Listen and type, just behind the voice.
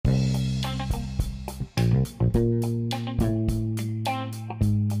Hello,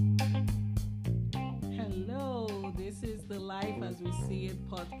 this is the Life as We See It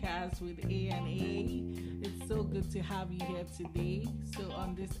podcast with A and A. It's so good to have you here today. So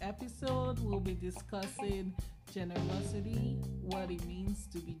on this episode, we'll be discussing generosity, what it means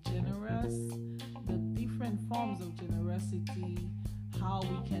to be generous, the different forms of generosity, how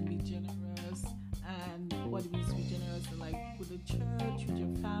we can be generous, and what it means to be generous like with the church, with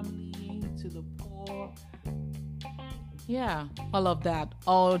your family, to the poor. Yeah, all of that,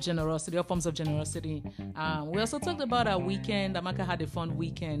 all generosity, all forms of generosity. We also talked about our weekend. Amaka had a fun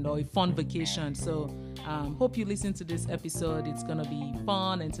weekend or a fun vacation. So hope you listen to this episode. It's going to be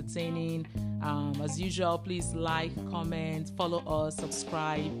fun, entertaining. As usual, please like, comment, follow us,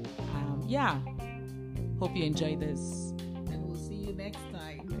 subscribe. Hope you enjoy this. And we'll see you next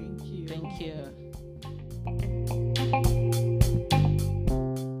time. Thank you. Thank you.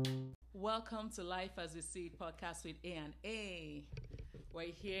 Welcome to Life as We See It podcast with A and A. We're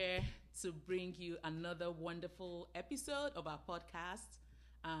here to bring you another wonderful episode of our podcast.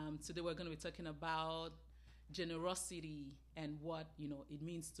 Today we're going to be talking about generosity and what it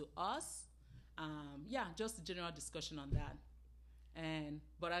means to us. Just a general discussion on that.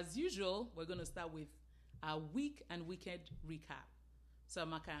 But as usual, we're going to start with our week and weekend recap. So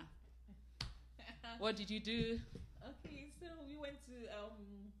Amaka, what did you do? Okay, so we went to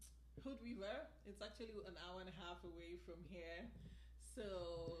Hood River. It's actually an hour and a half away from here.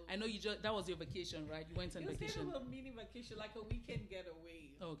 So I know that was your vacation, right? You went on vacation. It was kind of a mini vacation, like a weekend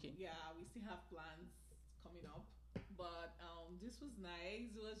getaway. Oh, okay. Yeah, we still have plans coming up, but this was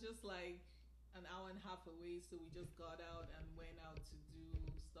nice. It was just like an hour and a half away, so we just got out and went out to do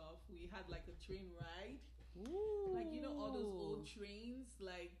stuff. We had like a train ride. Ooh. Like all those old trains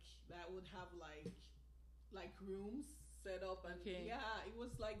like that would have like rooms set up, and it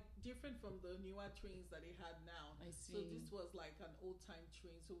was like different from the newer trains that they had now. I see. So this was like an old time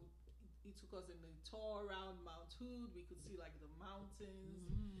train. So it took us in a tour around Mount Hood. We could see like the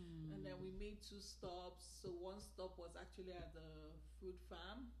mountains, and then we made 2 stops. So one stop was actually at the fruit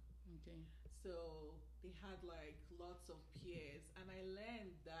farm. Okay. So they had like lots of pears, and I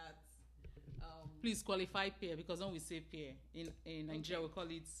learned that. Please qualify pear, because when we say pear in Nigeria we call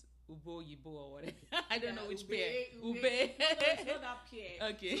it Ubo, Yibo, or whatever. I don't know which pear. Ube. No, it's not that pear.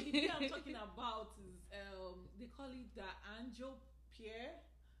 Okay. So the pear I'm talking about is they call it the Anjo pear.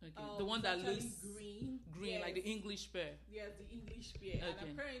 Okay. The one that looks green, yes. Like the English pear. Yes, the English pear. Okay.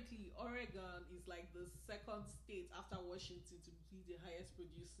 And apparently Oregon is like the second state after Washington to be the highest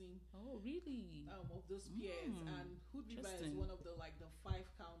producing. Oh, really? Of those pears. And Hood River is one of the 5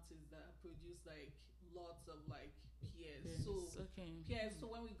 counties that produce like lots of like pears. Yes. So pears. So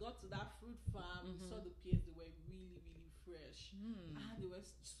when we got to that fruit farm, we saw the pears. They were really, really fresh, and they were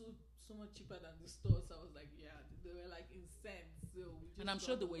so much cheaper than the stores. So I was like, yeah, they were like in cents. So we just and I'm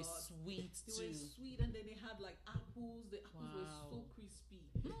sure they were sweet too. They were sweet, and then they had like apples. The apples were so crispy.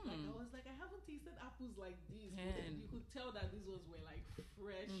 Like I was like, I haven't tasted apples like this. You could tell that these ones were like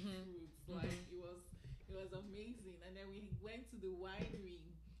fresh fruits. Like it was amazing. And then we went to the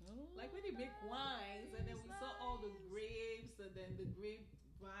winery. Like when they make wines, and then we saw all the grapes, and then the grape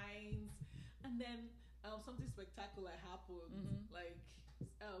vines, and then something spectacular happened. Like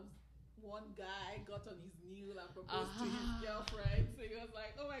one guy got on his knee and proposed to his girlfriend. So he was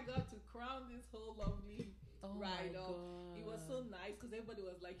like, "Oh my God!" To crown this whole lovely ride up, it was so nice because everybody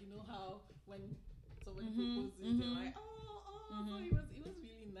was like, how when somebody proposes, they're like, "Oh." So it was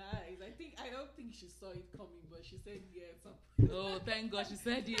really nice. I don't think she saw it coming, but she said yes. Oh, thank God she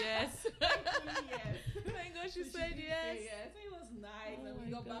said yes. Thankfully, yes. Thank God she said yes. Yes, it was nice. And we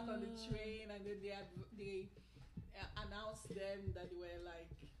got back on the train, and then they announced them that they were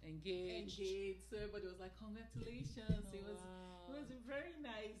like engaged. So everybody was like, congratulations. It was a very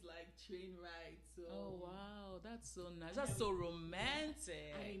nice like train ride. So wow, that's so nice. That's so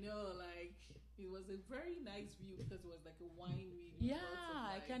romantic. I know, like it was a very nice view because it was like a winery.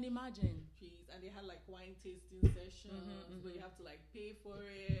 I can imagine. Trees, and they had like wine tasting sessions, but you have to like pay for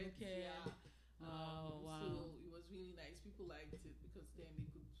it. Okay. Yeah. Wow. So it was really nice. People liked it because then they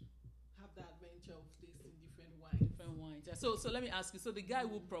could have that adventure of tasting different wines. Yeah. So let me ask you. So the guy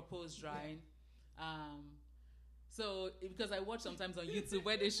who proposed, right? So because I watch sometimes on YouTube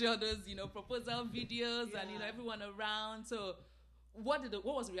where they show those, proposal videos and everyone around. So what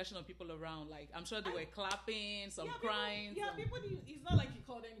was the reaction of people around? Like I'm sure they were clapping, some crying. People. It's not like he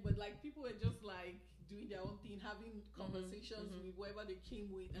called anybody. Like people were just like doing their own thing, having conversations with whoever they came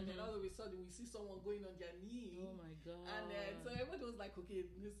with, and then all of a sudden we see someone going on their knee. Oh my God! And then so everybody was like, "Okay,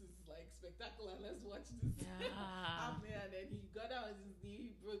 this is like spectacular. Let's watch this happen." And then he got out on his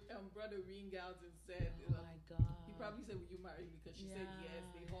knee, brought a ring out, and said, "Oh my probably said, "Will you marry me?" Because she said yes.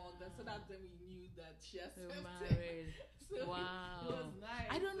 They hugged, and so that's when we knew that she accepted. Married. So wow. it was nice.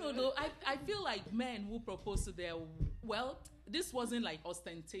 I don't know though. I feel like men who propose to their this wasn't like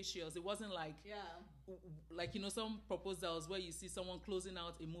ostentatious. It wasn't like like some proposals where you see someone closing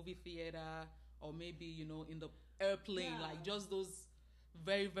out a movie theater or maybe in the airplane, like just those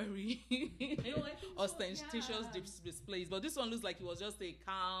very very ostentatious displays. But this one looks like it was just a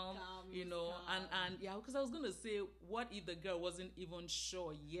calm. And because I was gonna say, what if the girl wasn't even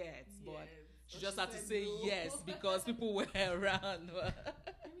sure yet, but she just had to say no. Yes because people were around. I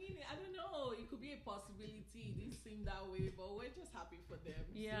mean, I don't know. It could be a possibility. It didn't seem that way, but we're just happy for them.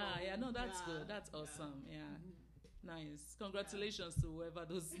 No, that's good. That's awesome. Nice. Congratulations to whoever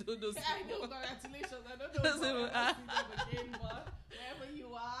those I know, congratulations. I don't know if I'll see them again, but wherever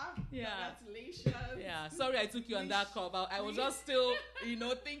you are, congratulations. Sorry I took you on that cover. I was just still,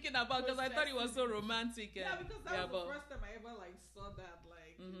 thinking about because I thought it was so romantic. Because that was the first time I ever saw that.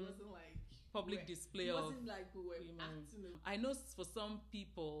 It wasn't public display it of. Wasn't like we were acting. I know for some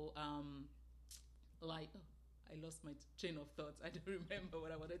people, I lost my chain of thoughts. I don't remember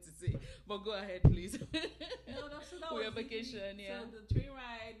what I wanted to say. But go ahead, please. So that was vacation, So the train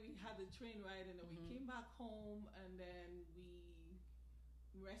ride, we had the train ride, and then we came back home, and then we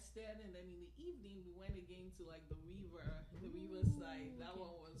rested, and then in the evening we went again to the riverside. That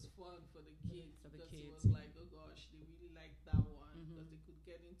one was fun for the kids because it was like, oh gosh, they really liked that one because they could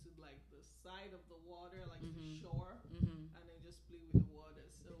get into the side of the water, the shore, and then just play with the water.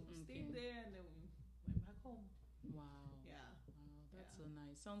 So we stayed there, and then we went back home. Wow. That's so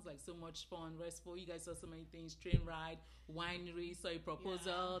nice. Sounds like so much fun, restful. You guys saw so many things: train ride, winery, saw a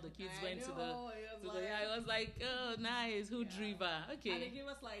proposal. The kids went to the. It was like, oh, nice. Who drew her? Okay. And they gave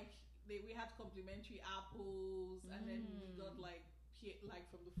us we had complimentary apples, and then we got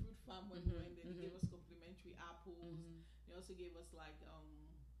from the fruit farm when we went there. They gave us complimentary apples. They also gave us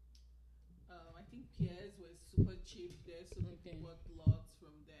I think pears were super cheap there, so we bought lots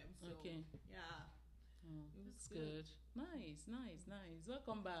from them. So that's good. Nice.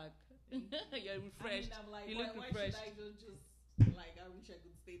 Welcome back. You're refreshed. You look refreshed. Why should I just I wish I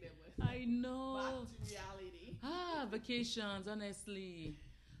could stay there, but I know. Back to reality. Vacations, honestly.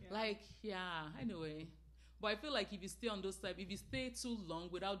 Anyway. But I feel like if you stay on those type, if you stay too long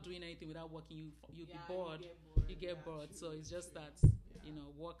without doing anything, without working, you'll be bored. You get bored. So it's just that,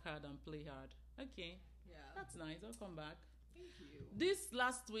 work hard and play hard. Okay. Yeah. That's nice. Welcome back. Thank you. This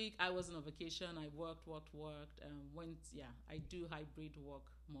last week, I was on a vacation. I worked. I do hybrid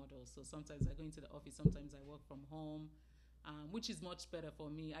work model. So sometimes I go into the office, sometimes I work from home, which is much better for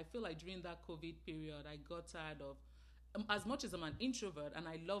me. I feel like during that COVID period, I got tired of, as much as I'm an introvert and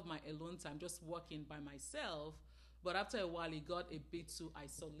I love my alone time, just working by myself, but after a while, it got a bit too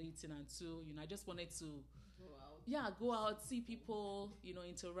isolating and too, I just wanted to go out, see people,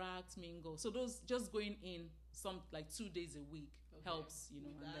 interact, mingle. So those just going in some 2 days a week helps,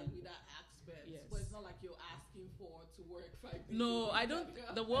 with that aspect. Yes. But it's not like you're asking to work 5 days. No, I don't.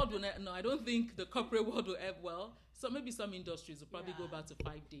 The world will. No, I don't think the corporate world will ever. Well, so maybe some industries will probably go back to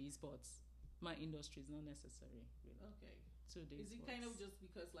 5 days, but my industry is not necessary. Really. Okay. 2 days. Is it kind of just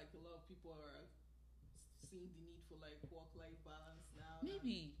because a lot of people are seeing the need for work-life balance now?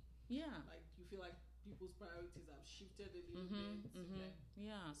 Maybe. Yeah. You feel like people's priorities have shifted a little bit.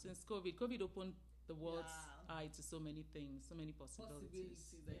 Yeah, since COVID opened the world's eye to so many things, so many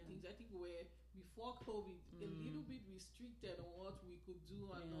possibilities. I think we're before COVID a little bit restricted on what we could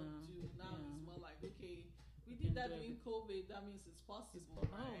do and not do. Now it's more like, okay, we did that during COVID, that means it's possible. Oh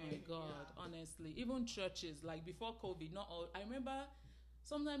my God, honestly. Even churches, before COVID, not all. I remember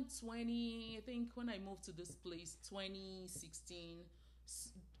sometime I think when I moved to this place, 2016,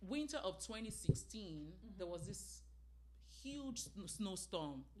 winter of 2016, there was this huge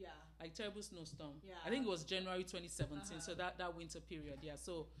snowstorm. Yeah. Terrible snowstorm. Yeah. I think it was January 2017, so that winter period,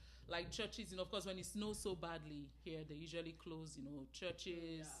 so churches, of course, when it snows so badly here, they usually close,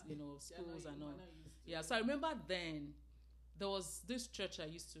 churches, schools and all. Yeah, so I remember then, there was this church I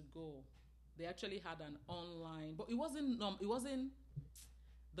used to go. They actually had an online, but it wasn't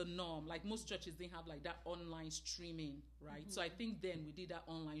the norm. Most churches didn't have that online streaming, right? So I think then we did that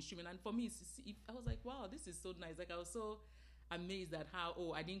online streaming, and for me, I was like, wow, this is so nice. I was so amazed at how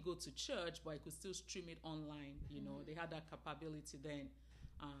I didn't go to church, but I could still stream it online. They had that capability then.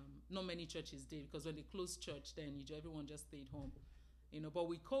 Not many churches did, because when they closed church, then everyone just stayed home. But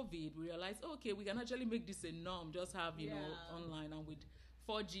with COVID, we realized, okay, we can actually make this a norm. Just have online, and with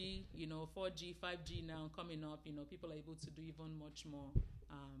 4G, 5G now coming up, people are able to do even much more,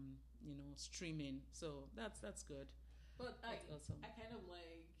 streaming. So that's good. But I kind of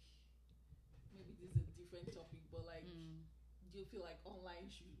maybe this is a different topic, but like, do you feel like online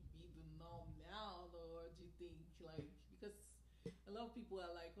should be the norm now, or do you think like, because a lot of people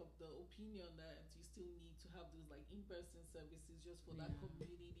are like of the opinion that you still need to have those like in-person services just for that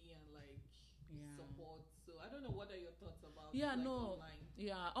community and like support. So I don't know, what are your thoughts about online?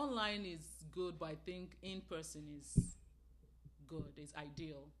 Online is good, but I think in person is good. It's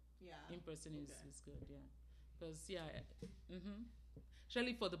ideal. In person is good. Because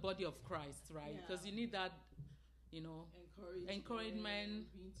especially for the body of Christ, right? Because you need that,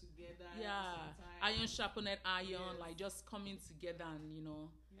 encouragement, being together. Iron sharpened iron, like just coming together, and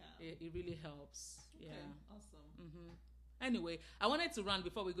it really helps. Okay, awesome. Anyway, I wanted to run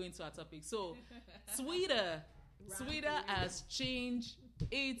before we go into our topic. So, Twitter has changed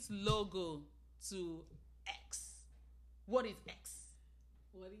its logo to X. What is X?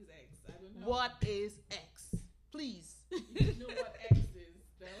 What is X? I don't know. What is X? Please. You know what X is?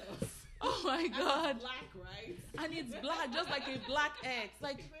 Tell us. Oh my God. And it's black, right? And it's black, just like a black X.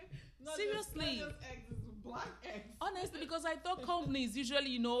 Like, seriously. Not just X, it's black X. Honestly, because I thought companies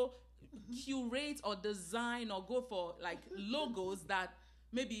usually, curate or design or go for like logos that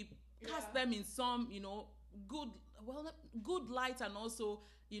maybe cast them in some, good light, and also,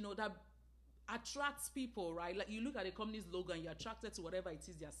 that attracts people, right? Like you look at a company's logo and you're attracted to whatever it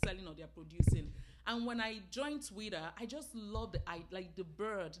is they're selling or they're producing. And when I joined Twitter, I just loved the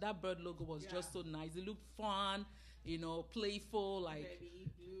bird. That bird logo was just so nice. It looked fun, playful, like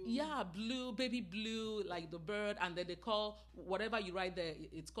baby blue, like the bird. And then they call whatever you write there,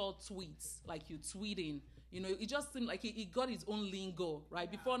 it's called tweets, like you tweeting. It just seemed like it got its own lingo, right?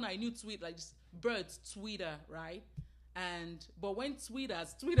 Before now, I knew tweet, like just birds, Twitter, right? But when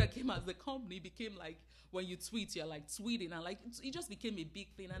Twitter came as the company, it became like when you tweet, you're like tweeting, and like it just became a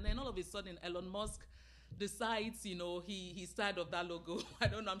big thing. And then all of a sudden, Elon Musk decides, he's tired of that logo. I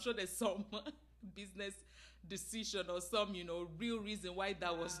don't know. I'm sure there's some business decision or some, real reason why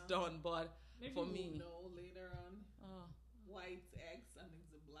that was done. But maybe for me, we'll know later on why it's X and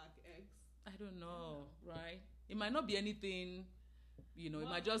it's a black X. I don't know, right? It might not be anything. It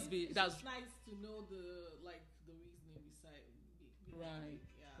might just be. It's that's just nice to know the reasoning beside. Right.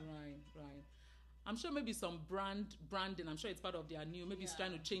 I'm sure maybe some branding. I'm sure it's part of their new. Maybe it's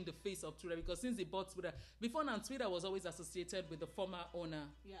trying to change the face of Twitter, because since they bought Twitter, before now Twitter was always associated with the former owner,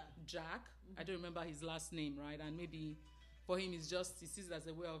 Jack. I don't remember his last name, right? And maybe for him, he sees it as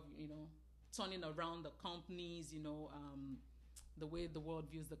a way of turning around the companies, the way the world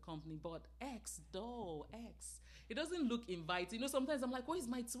views the company. But X, it doesn't look inviting. Sometimes I'm like, where is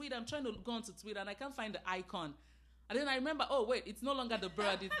my Twitter? I'm trying to go onto Twitter and I can't find the icon. And then I remember, oh wait, it's no longer the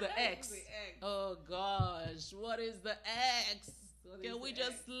bird, it's the X. The X. Oh gosh, what is the X? Can we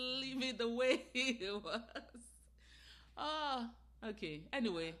just leave it the way it was? Okay.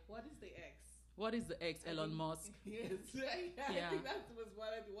 Anyway. What is the X? What is the X, Elon Musk? Yes. I think that was what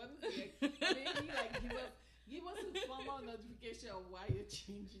I do. What is the X? Maybe give us a formal notification of why you're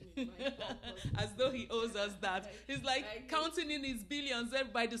changing it. As though he owes us that. He's like counting in his billions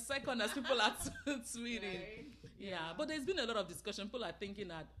by the second as people are tweeting. Right? Yeah, but there's been a lot of discussion. People are thinking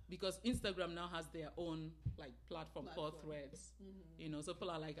that because Instagram now has their own platform called Threads, so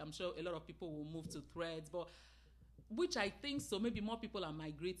people are like, I'm sure a lot of people will move to Threads, but which I think so. Maybe more people are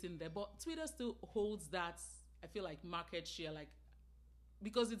migrating there, but Twitter still holds that, I feel like, market share,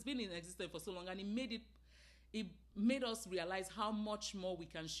 because it's been in existence for so long, and it made us realize how much more we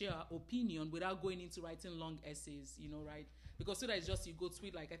can share our opinion without going into writing long essays, right? Because Twitter is just, you go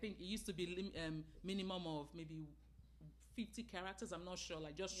tweet, I think it used to be minimum of maybe 50 characters. I'm not sure,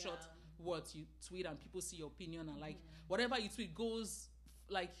 just short words you tweet and people see your opinion, and whatever you tweet goes,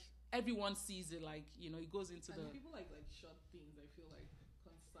 everyone sees it, it goes into and the... people like short things, I feel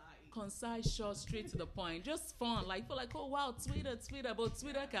concise, short, straight to the point, just fun. Feel like, oh wow, Twitter, but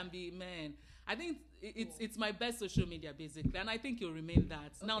Twitter can be, man. I think it's my best social media basically, and I think it'll remain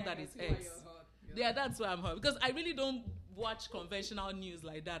that now that it's X. Yeah, that's why I'm hot, because I really don't watch conventional news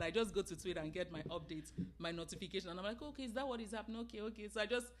like that. I just go to Twitter and get my updates, my notification, and I'm like, okay, is that what is happening? Okay. So I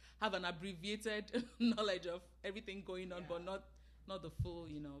just have an abbreviated knowledge of everything going on, but not the full,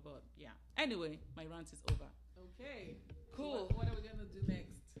 But yeah. Anyway, my rant is over. Okay. Cool. So what are we gonna do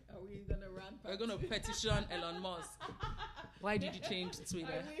next? Are we gonna rant? We're gonna petition Elon Musk. Why did you change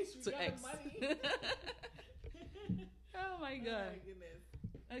Twitter to X? Oh my God. Oh my goodness.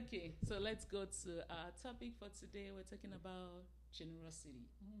 Okay, so let's go to our topic for today. We're talking about generosity.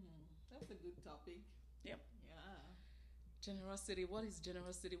 That's a good topic. Yep. Yeah. Generosity. What is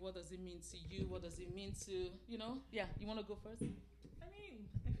generosity? What does it mean to you? What does it mean to, Yeah, you want to go first? I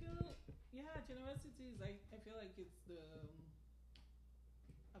feel, generosity is I feel like it's the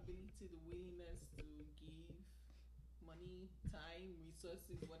ability, the willingness to give money, time,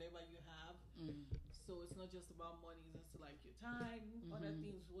 resources, whatever you have. So it's not just about money, it's also like your time, other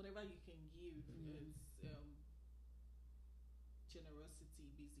things, whatever you can give. It's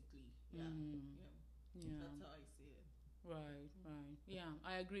generosity, basically. Yeah. That's how I see it. Right. Yeah,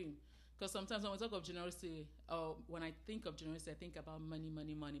 I agree. Because sometimes when we talk of generosity, when I think of generosity, I think about money.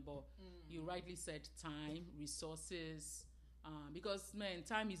 But you rightly said time, resources. Because, man,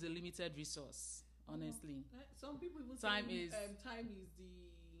 time is a limited resource, honestly. Some people even time say is time is the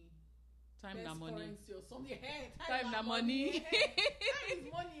time best na money. Currency or something. Time na money. Time is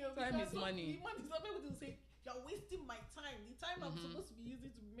money. Time is money. Some people will say, you're wasting my time. The time I'm supposed to be using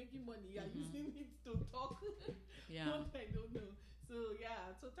to be making money, you're using it to talk. Yeah. I don't know. So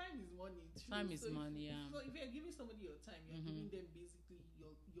yeah, so time is money. True. Time is money. So if you're giving somebody your time, you're giving them basically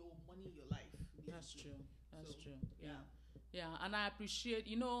your money, your life. Basically. That's true. That's true. Yeah. Yeah, and I appreciate.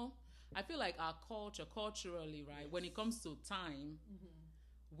 I feel like our culture, culturally, right, when it comes to time,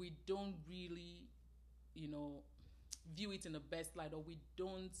 we don't really, view it in the best light, or we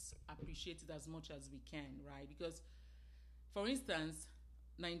don't appreciate it as much as we can, right? Because, for instance,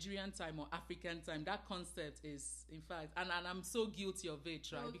 Nigerian time or African time, that concept is, in fact, and I'm so guilty of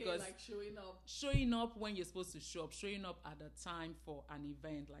it, right? Okay, because like showing up when you're supposed to show up, showing up at a time for an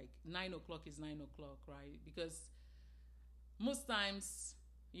event, like 9 o'clock is 9 o'clock, right? Because most times,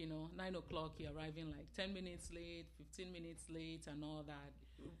 9 o'clock, you're arriving like 10 minutes late, 15 minutes late, and all that,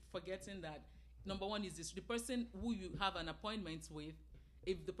 forgetting that number one is the person who you have an appointment with.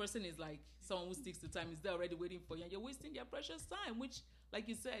 If the person is like someone who sticks to time, is there already waiting for you, and you're wasting their precious time, which, like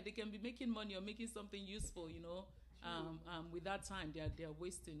you said, they can be making money or making something useful, with that time they're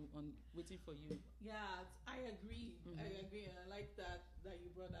waiting for you. Yeah, I agree. I agree. I like that you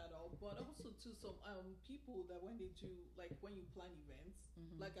brought that up. But also too, some people that when they do, like when you plan events,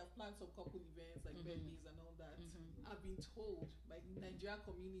 like I've planned some couple events, like birthdays and all that, I've been told by the Nigerian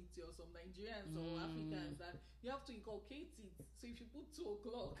community or some Nigerians or Africans that you have to inculcate it. So if you put 2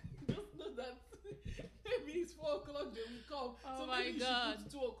 o'clock, just know that maybe it's 4 o'clock they will come. Oh so my maybe God. you should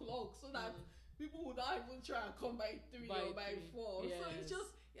put 2 o'clock so that people would not even try and come by 3 or by 4. Yes. So it's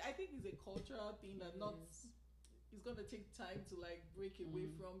just, I think it's a cultural thing that it's going to take time to like break away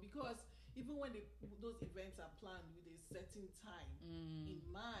from, because even when those events are planned with a certain time in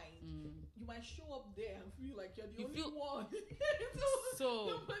mind, you might show up there and feel like you're the only one.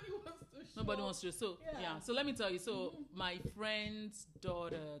 so nobody wants to show So yeah. So let me tell you. So my friend's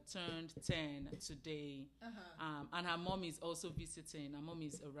daughter turned 10 today, and her mom is also visiting. Her mom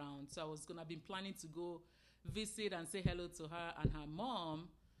is around, so I was gonna be planning to go visit and say hello to her and her mom.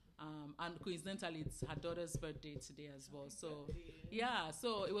 And coincidentally, it's her daughter's birthday today as well. So, yeah,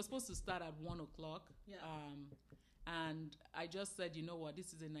 so it was supposed to start at 1 o'clock. Yeah. And I just said, you know what,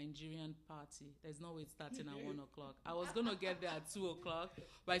 this is a Nigerian party. There's no way it's starting at 1 o'clock. I was going to get there at 2 o'clock.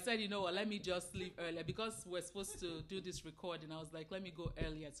 But I said, you know what, let me just leave earlier. Because we're supposed to do this recording, I was like, let me go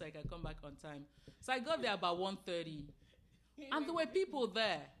earlier so I can come back on time. So I got there about 1:30. And there were people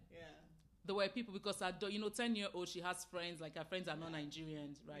there. There were people, because her 10-year-old, she has friends, like her friends are not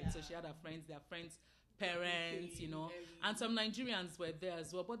Nigerians, right? So she had her friends, their friends' parents, and some Nigerians were there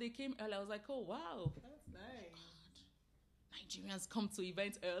as well. But they came early. I was like, oh, wow. That's nice. God, Nigerians come to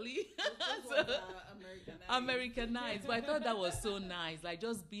events early. So, Americanized. But I thought that was so nice, like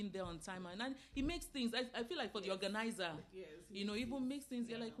just being there on time. And it makes things, I feel like for the organizer, even makes things,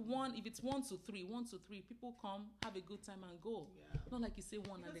 like if it's 1 to 3, people come, have a good time and go. Not like you say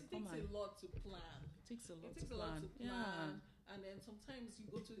one because and they come. It takes a lot to plan. It takes a lot to plan. Yeah. And then sometimes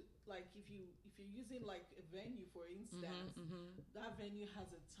you go to, like, if you're using like a venue, for instance, that venue has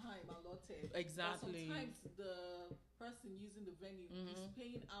a time allotted. Exactly. But sometimes the person using the venue is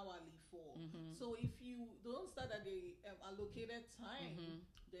paying hourly for. So if you don't start at the allocated time,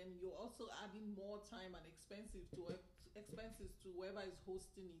 then you're also adding more time and expenses to whoever is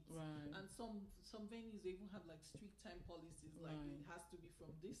hosting it. Right. And some venues, they even have like strict time policies, like it has to be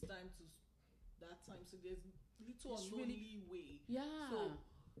from this time to that time. So there's little or no leeway. Yeah.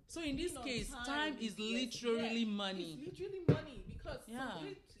 So in this case, time is literally money. It's literally money, because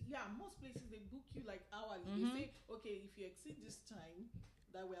most places they book you like hourly. They say, okay, if you exceed this time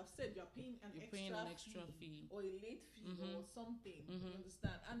that we have said, you're paying an extra fee or a late fee or something. You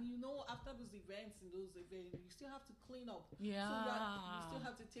understand? And after those events, you still have to clean up. Yeah. So that you still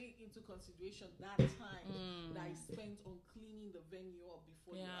have to take into consideration that time that is spent on cleaning the venue up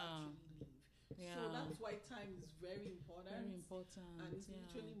before you actually leave. Yeah. So that's why time is very important. Very important. And it's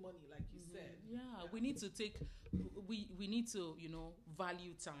literally money, like you said. Yeah. We need to we need to,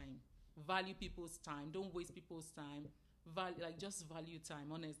 value time. Value people's time. Don't waste people's time. Just value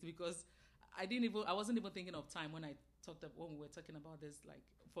time, honestly, because I wasn't even thinking of time when we were talking about this. Like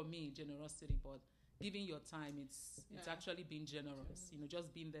for me, generosity, but giving your time, it's actually being generous.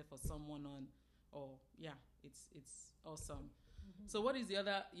 Just being there for someone it's awesome. Mm-hmm. So what is the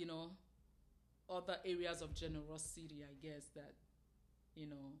other, other areas of generosity, I guess, that,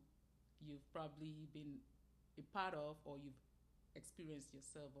 you've probably been a part of or you've experienced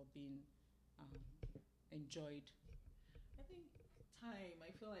yourself or been enjoyed? I think time.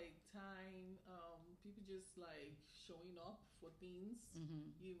 I feel like time, people just like showing up for things.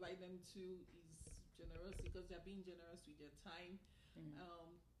 Mm-hmm. You invite them to is generous because they're being generous with their time. Mm-hmm.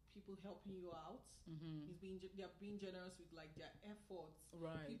 People helping you out. Mm-hmm. They're being generous with like their efforts.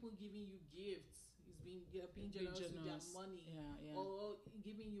 Right. People giving you gifts. They're being generous with their money. Yeah. Or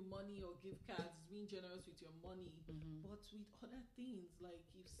giving you money or gift cards. Being generous with your money. Mm-hmm. But with other things, like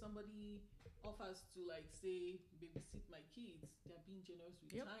if somebody offers to like say babysit my kids, they're being generous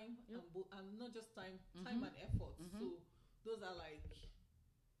with time. And not just time, time and effort. Mm-hmm. So those are like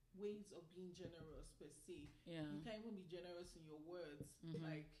ways of being generous per se. Yeah. You can't even be generous in your words. Mm-hmm.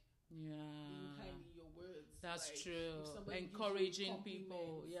 Like being kind in your words. That's like, true. Encouraging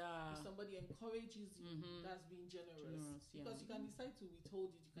people. Yeah. If somebody encourages you, that's being generous. Because you can decide to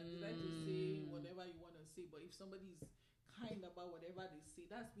withhold it. You can decide to say whatever you want to say. But if somebody is kind about whatever they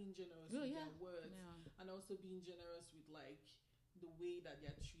say, that's being generous with their words. Yeah. And also being generous with like the way that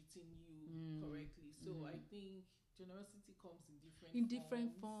they're treating you correctly. So I think generosity comes in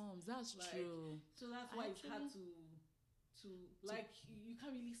different forms. That's true. So that's why it's hard to like you can't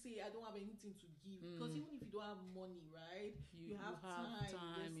really say I don't have anything to give because even if you don't have money, right, you have time.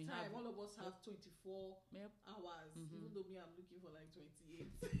 There's time. All of us have 24 hours. Even though me, I'm looking for like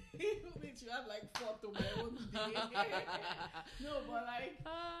 28. Which you have like 4 to my own day. No, but like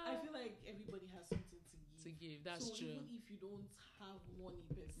I feel like everybody has something to give. That's so true. Even if you don't have money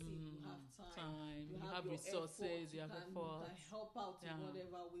per se, you have time. You have resources. You have effort. You can help out in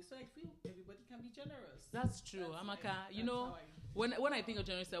whatever way. So I feel everybody can be generous. That's true, Amaka. When I think of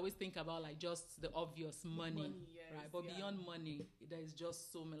generosity, I always think about like just the obvious money, right? But beyond money, there is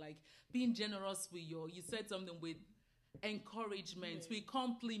just so many, like being generous with you said something with encouragement, with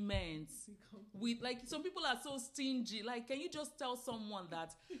compliments, with like some people are so stingy. Like, can you just tell someone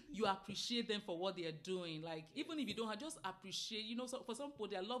that you appreciate them for what they are doing? Like, even if you don't have, just appreciate. So for some people,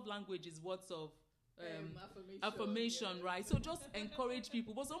 their love language is words of affirmation, right? So just encourage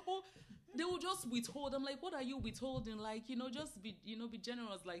people. But some people, they will just withhold. I'm like, what are you withholding? Like, just be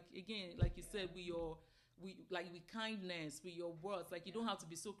generous. Like again, like you said, with kindness, with your words. Like you don't have to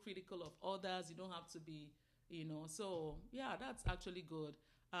be so critical of others. You don't have to be. So yeah, that's actually good.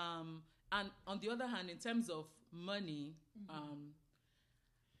 And on the other hand, in terms of money,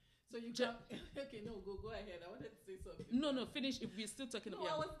 so you can okay, no, go ahead. I wanted to say something. No, finish. If we're still talking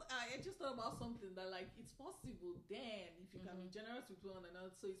about, I just thought about something that like it's possible. Then, if you can be generous with one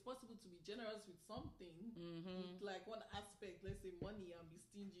another, so it's possible to be generous with something, with like one aspect, let's say money, and be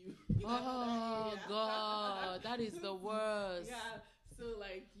stingy. Oh God, that is the worst. Yeah. So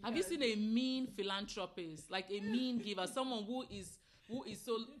like, have you seen a mean philanthropist, like a mean giver, someone who is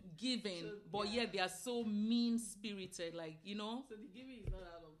so giving, but yet they are so mean spirited, like So the giving is not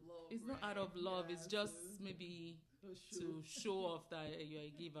out of love. It's not out of love. It's just maybe to show off that you're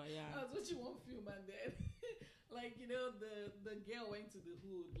a giver. Yeah. I was watching one film and then, like the girl went to the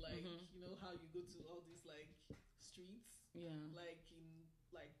hood, like how you go to all these like streets, like in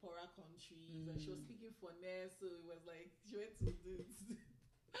like poorer countries, and she was speaking for Ness, so it was like she went to the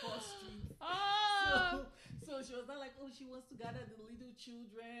poor streets. So she was not like, she wants to gather the little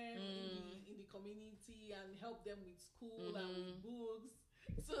children in the community and help them with school and with books.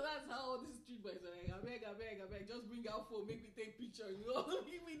 So that's how all these street boys are like, I beg, just bring out phone, make me take picture. We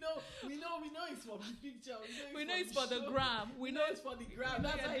know it's for the picture. We know it's for the gram. We know it's for the gram.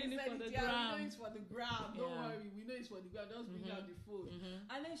 That's why he said it. Yeah, we know it's for the gram. Don't worry, we know it's for the gram. Just bring out the phone.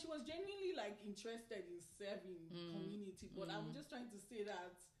 And then she was genuinely like interested in serving community. But I'm just trying to say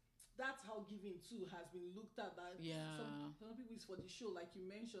that that's how giving too has been looked at. That some people is for the show, like you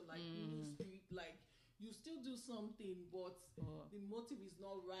mentioned, like spirit, like. You still do something, but the motive is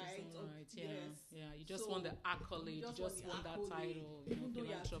not right. It's not right. Yeah. You just want the accolade. You just want that title. Even though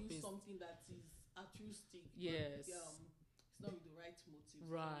you are doing something that is altruistic. Yes. But, it's not with the right motive.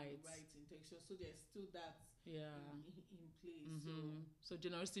 Right. The right intention. So there's still that. In place. So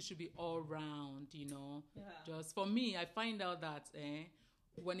generosity should be all round. Yeah. Just for me, I find out that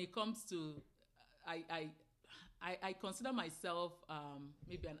when it comes to, I consider myself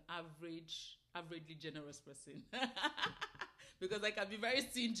maybe an averagely generous person because I can be very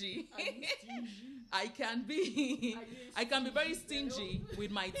stingy. I can be very stingy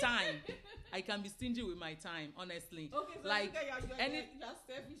with my time. I can be stingy with my time, honestly. Okay, so like you're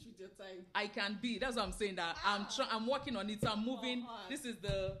selfish with your time. I can be. That's what I'm saying. That I'm working on it. So I'm moving. This is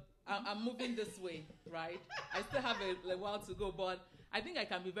I'm moving this way, right? I still have a while to go, but I think I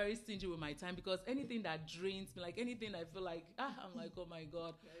can be very stingy with my time because anything that drains me, like anything I feel like, I'm like, oh my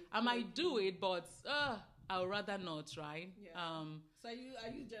God, I might do it, but I would rather not, right? Yeah. So are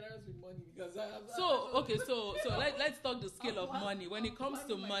you generous with money? Because so let's talk the scale of money. When it comes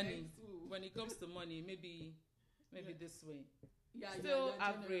to money, maybe this way. Yeah, still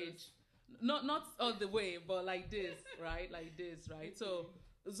average. Not all the way, but like this, right? Like this, right? Okay.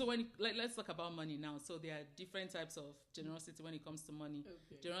 So when let's talk about money now. So there are different types of generosity when it comes to money.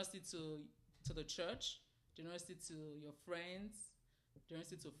 Okay. Generosity to the church, generosity to your friends,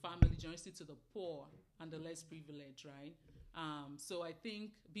 generosity to family, generosity to the poor and the less privileged, right? So I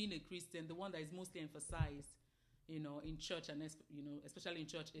think being a Christian, the one that is mostly emphasized, in church and especially in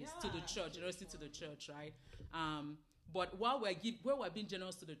church is to the church, generosity to the church, right? But while we're being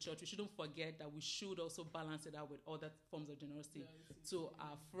generous to the church, we shouldn't forget that we should also balance it out with other forms of generosity to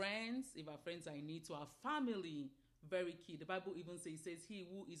our friends, if our friends are in need, to our family. Very key. The Bible even says he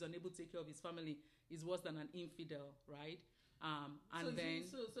who is unable to take care of his family is worse than an infidel, right?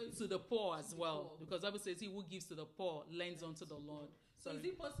 To the poor as well, because the Bible says he who gives to the poor lends unto the Lord. So is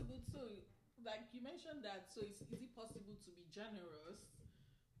it possible to, like you mentioned that, so is it possible to be generous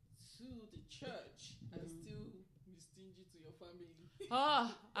to the church and still be stingy to your family?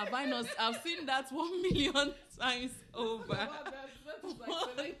 I've seen that 1 million times over. That's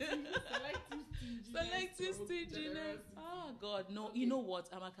like selective stinginess. Oh God, no. Okay. You know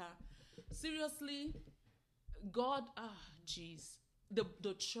what, Amaka? Seriously, God, jeez.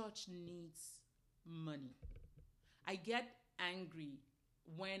 The church needs money. I get angry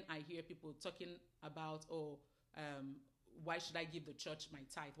when I hear people talking about, why should I give the church my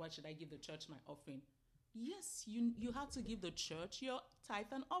tithe? Why should I give the church my offering? Yes, you have to give the church your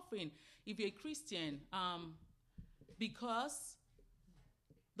tithe and offering if you're a Christian, because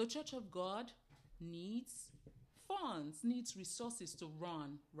the Church of God needs funds, needs resources to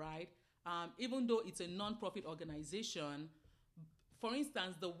run, right? Even though it's a non-profit organization, for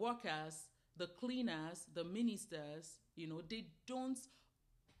instance, the workers, the cleaners, the ministers, they don't,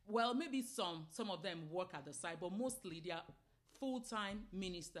 well, maybe some of them work at the side, but mostly they are full-time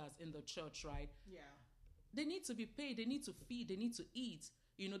ministers in the church, right? Yeah. They need to be paid. They need to feed. They need to eat.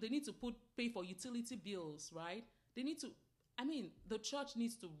 They need to pay for utility bills, right? The church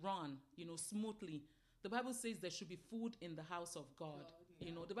needs to run, smoothly. The Bible says there should be food in the house of God.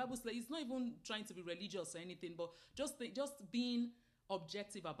 Yeah. The Bible says it's not even trying to be religious or anything, but just being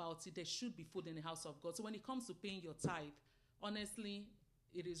objective about it. There should be food in the house of God. So when it comes to paying your tithe, honestly,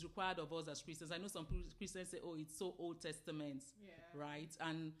 it is required of us as Christians. I know some Christians say, it's so Old Testament, right?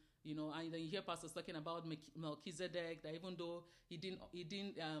 And and then you hear pastors talking about Melchizedek, that even though he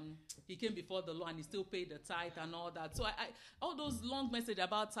came before the law and he still paid the tithe and all that. So I all those long messages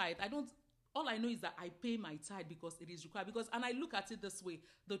about tithe, all I know is that I pay my tithe because it is required. And I look at it this way,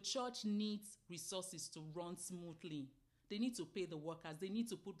 the church needs resources to run smoothly. They need to pay the workers. They need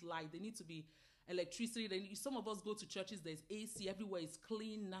to put light. They need to be electricity. Some of us go to churches, there's AC, everywhere is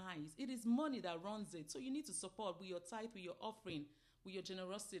clean, nice. It is money that runs it. So you need to support with your tithe, with your offering, with your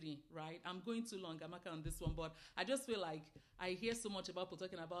generosity, right? I'm going too long, Amaka, on this one, but I just feel like I hear so much about people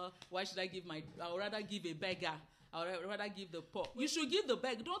talking about why should I would rather give a beggar. I would rather give the poor. You should give the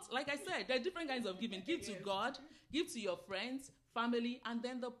beggar. Like I said, there are different kinds of giving. Give to God, give to your friends, family, and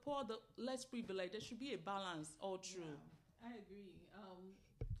then the poor, the less privileged. There should be a balance, all true. Yeah, I agree.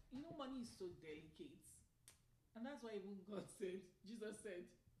 Money is so delicate. And that's why even Jesus said,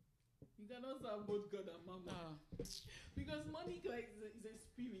 you cannot serve both God and Mammon. Because money is a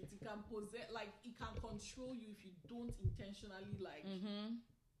spirit. It can possess, it can control you if you don't intentionally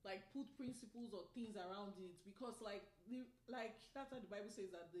put principles or things around it. Because that's why the Bible says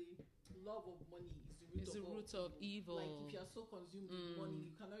that the love of money is the root of evil. Like if you are so consumed with money,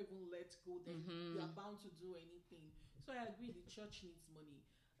 you cannot even let go. Then you are bound to do anything. So I agree. The church needs money.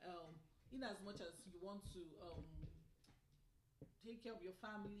 In as much as you want to take care of your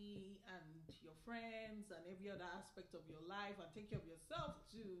family and your friends and every other aspect of your life and take care of yourself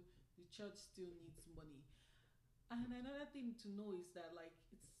too, the church still needs money. And another thing to know is that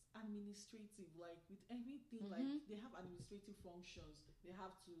it's administrative, with everything, they have administrative functions. They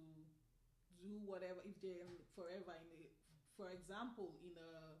have to do whatever if they're forever for example, in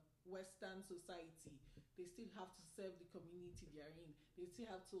a Western society, they still have to serve the community they are in. They still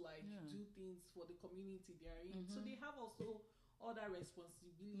have to do things for the community they are in. So they have also other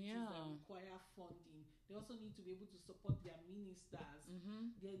responsibilities that require funding. They also need to be able to support their ministers.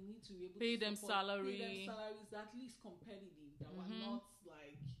 They need to be able pay to them salaries at least competitive, that we're not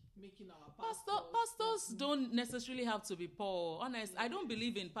like making our pastors don't necessarily have to be poor. Honest, I don't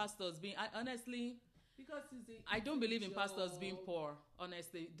believe in pastors being. Because I don't believe in pastors being poor.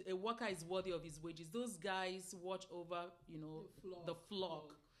 Honestly, a worker is worthy of his wages. Those guys watch over, the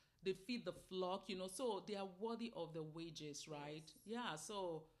flock. They feed the flock, so they are worthy of the wages, right? Yes. Yeah.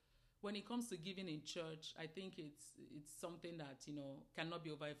 So when it comes to giving in church, I think it's something that cannot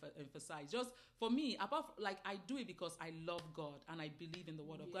be overemphasized. Just for me, I do it because I love God and I believe in the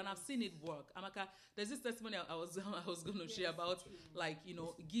Word of God, and I've seen it work. Amaka, there's this testimony I was going to share about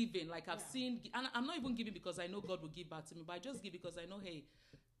giving. Like I've seen, and I'm not even giving because I know God will give back to me, but I just give because I know, hey,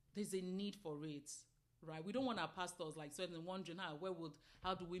 there's a need for it. Right, we don't want our pastors suddenly wondering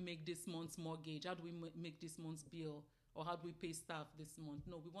how do we make this month's mortgage? How do we make this month's bill? Or how do we pay staff this month?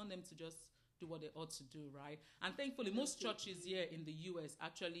 No, we want them to just do what they ought to do, right? And thankfully, most churches here in the U.S.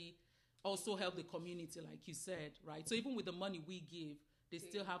 actually also help the community, like you said, right? So even with the money we give, they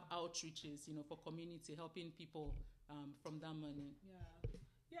still have outreaches, for community, helping people from that money.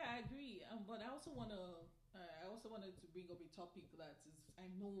 Yeah, I agree. But I also wanted to bring up a topic that I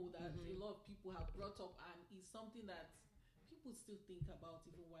know that a lot of people have brought up, and is something that people still think about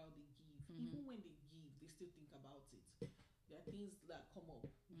even while they give. Even when they give, they still think about it. There are things that come up.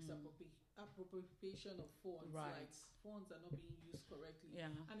 Appropriation of funds. Right. Like funds are not being used correctly.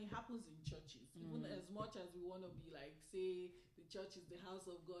 Yeah. And it happens in churches. Even as much as we want to be like, say, the church is the house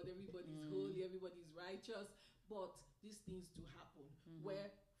of God, everybody's holy, everybody's righteous, but these things do happen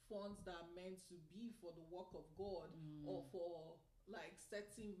where funds that are meant to be for the work of God or for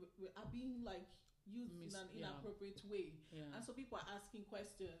setting are being used in an inappropriate way. And so people are asking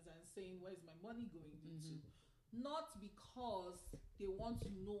questions and saying, where's my money going into? Not because they want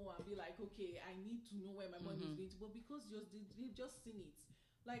to know and be like, okay, I need to know where my money is going to, but because they've just seen it.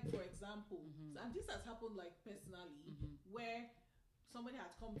 Like, for example, and this has happened personally, where somebody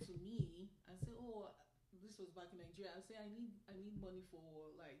had come to me and say, oh, this was back in Nigeria, and say, I need money for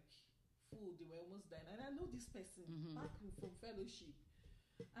food. They were almost dying, and I know this person back from fellowship,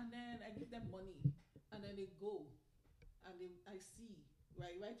 and then I give them money, and then they go, and I see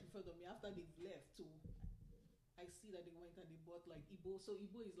right in front of me after they've left too. I see that they went and they bought Igbo. So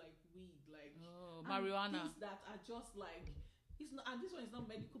Igbo is weed, marijuana. Things that are just it's not, and this one is not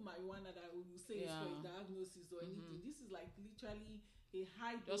medical marijuana that we will say is for a diagnosis or anything. This is literally a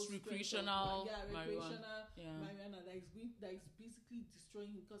high dose, just recreational marijuana that is basically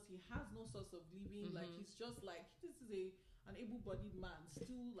destroying him because he has no source of living. He's just this is an able-bodied man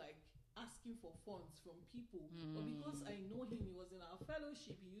still asking for funds from people. But because I know him, he was in our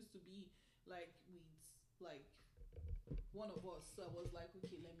fellowship. He used to be with one of us. So I was like,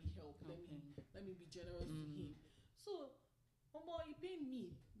 okay, let me help. Let me be generous to him. So he paid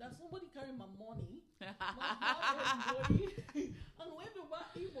me that somebody carry my money. And when they were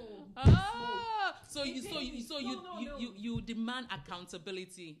evil. So you demand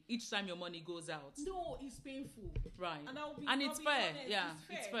accountability each time your money goes out. No, it's painful. Right. And it's fair. Honest, yeah,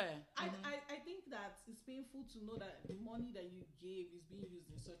 it's fair. I think that it's painful to know that the money that you gave is being used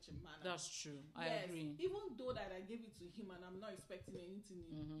in such a manner. That's true. I agree. Even though that I gave it to him and I'm not expecting anything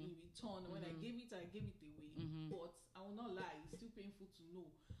in return. When I gave it away. But I will not lie, it's still painful to know.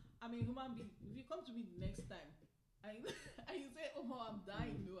 I'm a human being. If you come to me the next time and you say, oh, I'm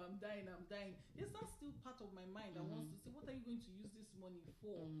dying, there's not still part of my mind that wants to say, what are you going to use this money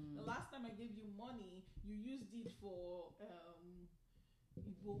for? The last time I gave you money, you used it for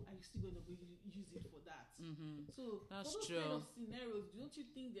Igbo, are you still going to use it for that? So that's for those true. kind of scenarios, don't you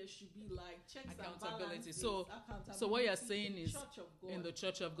think there should be checks accountability? And balances? So what you're saying is in the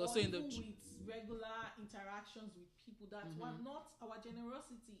Church of God, or so in even the with regular interactions with people that we're not, our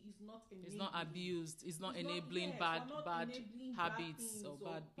generosity is not enabling. It's not abused. It's not enabling bad habits or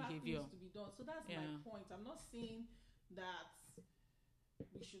bad behavior. To be done. So that's my point. I'm not saying that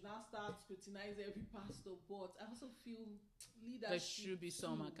we should now start scrutinizing every pastor, but I also feel leadership. There should be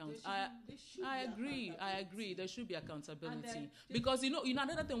some account. I agree. There should be accountability because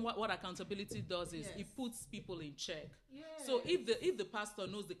another thing. What accountability does is it puts people in check. Yes. So if the pastor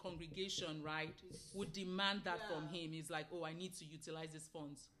knows the congregation would demand that from him, he's like, oh, I need to utilize these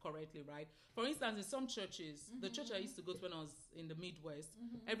funds correctly, right? For instance, in some churches, the church I used to go to when I was in the Midwest,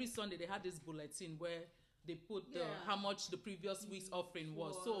 every Sunday they had this bulletin where they put how much the previous week's offering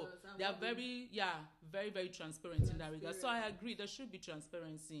was. So they are very, very, very transparent in that regard. So I agree, there should be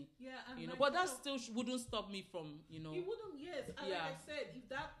transparency. Yeah, and but that still wouldn't stop me from, It wouldn't, yes. And like I said, if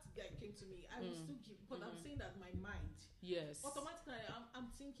that guy came to me, I would still give, but I'm saying that my mind, automatically, I'm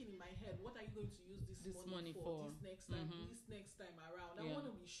thinking in my head, what are you going to use this money for? This next time around? I want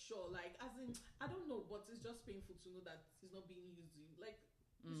to be sure, like, as in, I don't know, but it's just painful to know that it's not being used. Like,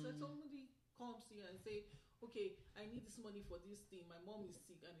 so somebody comes here and say, okay, I need this money for this thing. My mom is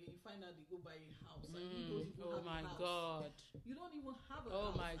sick, and then you find out they go buy a house, and you don't even have a house. God! You don't even have a house.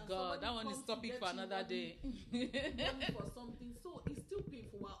 Oh my God! That one is topic for another day. Money for something, so it's still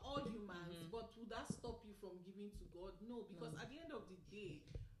painful. We're all humans, but would that stop you from giving to God? No, because at the end of the day,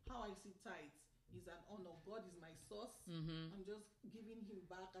 how I see tithe is an honor. God is my source. I'm just giving him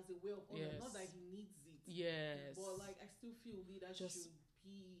back as a way of honor, not that he needs it. Yes, but like I still feel leaders should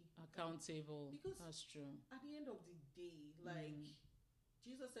be accountable, because that's true. At the end of the day, like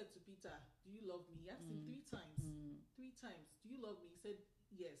Jesus said to Peter, do you love me? He asked him 3 times. 3 times, do you love me? He said,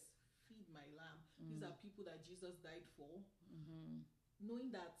 yes. Feed my lamb. These are people that Jesus died for.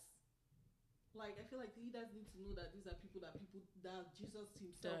 Knowing that, like, I feel like leaders need to know that these are people that Jesus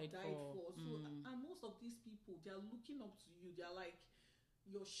himself died for. So and most of these people, they are looking up to you. They are like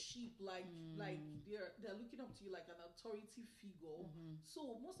your sheep, like they're looking up to you like an authority figure.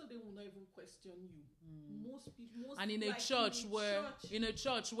 So most of them will not even question you. Most people, and in a church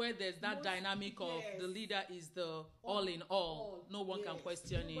where there's that dynamic of the leader is the all in all, no one can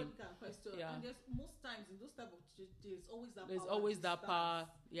question him. Nobody can question. And there's most times in those type of churches, there's always that power.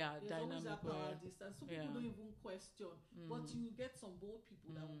 There's dynamic always that power distance. So people don't even question, but you get some bold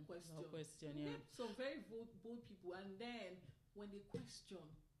people that will question. You get some very bold people, and then when they question,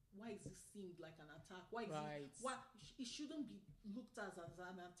 why is it seemed like an attack? Why is it? Why it shouldn't be looked at as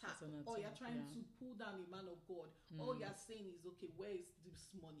an attack? Or you're trying to pull down a man of God. All you're saying is, okay, where is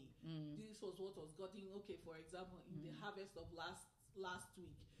this money? This was what was gotten. Okay, for example, in the harvest of last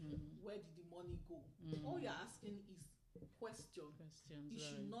week, where did the money go? All you're asking is questions. It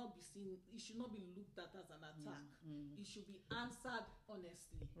should not be seen. It should not be looked at as an attack. It should be answered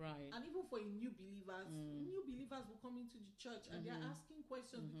honestly. Right. And even for new believers will come into the church and they're asking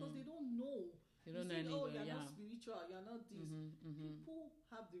questions because they don't know. They don't know anyway. You're not spiritual. You're not this. People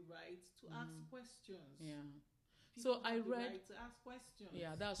have the right to ask questions. Yeah. People so I read right to ask questions.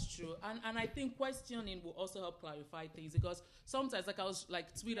 Yeah, that's true. And I think questioning will also help clarify things, because sometimes, like I was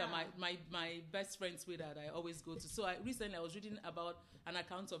like Twitter, my best friend Twitter that I always go to. So recently I was reading about an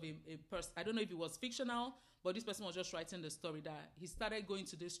account of a person. I don't know if it was fictional, but this person was just writing the story that he started going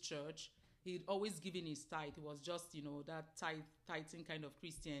to this church. He'd always given his tithe. It was just, that tithing kind of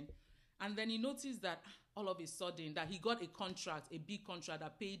Christian. And then he noticed that all of a sudden that he got a big contract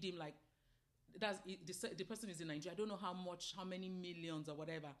that paid him like, the person is in Nigeria. I don't know how many millions or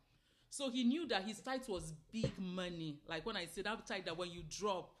whatever. So he knew that his tithe was big money. Like when I say that tithe, that when you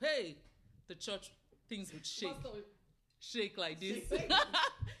drop, hey, the church, things would shake like this.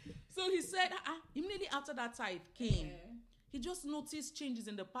 So he said, immediately after that tithe came, he just noticed changes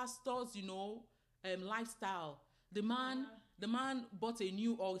in the pastor's, lifestyle. The man bought a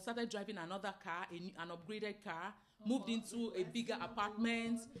new, or started driving another car, an upgraded car, moved into a bigger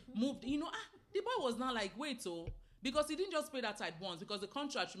apartment, the boy was now like, wait, because he didn't just pay that tithe once, because the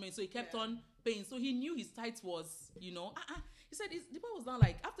contract remained, so he kept on paying. So he knew his tithe was, he said, the boy was now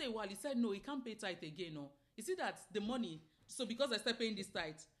like, after a while, he said, no, he can't pay tithe again, no. You see that the money, so because I started paying this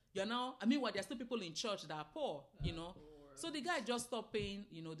tithe, there are still people in church that are poor, So the guy just stopped paying,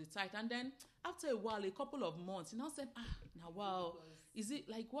 the tithe. And then after a while, a couple of months, he now said, wow, is it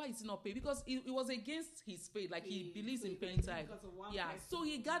like, why is he not paying? Because it was against his faith. Like he believes in paying tithe. Yeah. So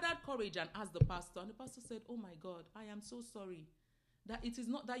he gathered courage and asked the pastor. And the pastor said, oh my God, I am so sorry. That it is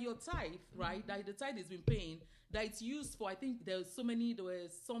not that your tithe, right? That the tithe has been paying, that it's used for, I think there were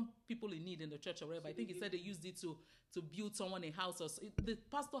some people in need in the church or whatever. I think he said they used it to build someone a house. The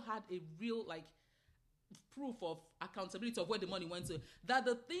pastor had a real, proof of accountability of where the money went to, that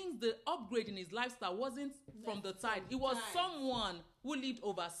the upgrade in his lifestyle wasn't from the tithe. It was someone who lived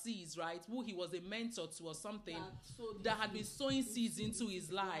overseas, right, who he was a mentor to or something, that had been sowing seeds into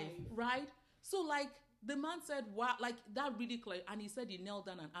his life, right? So the man said, wow, that really clear. And he said he knelt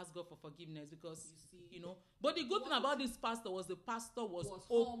down and asked God for forgiveness because, But the good thing about this pastor was the pastor was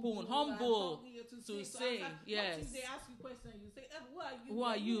open, humble to say, yes. If they ask you questions, you say, who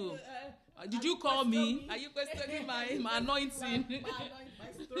are you? Did you call me? Are you questioning my anointing?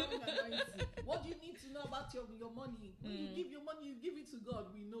 My strong anointing. What do you need to know about your money? When you give your money, you give it to God,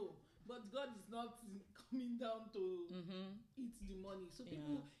 we know. But God is not coming down to eat the money. So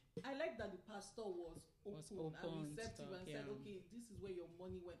people, I like that the pastor was open and receptive and said, okay, this is where your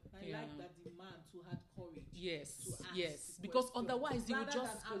money went. I like that the man too had courage. Yes, to ask yes, because otherwise you would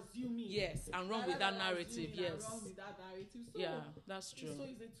just assuming. Yes, and run with that narrative. Yes, run with that narrative. So, yeah, that's true. So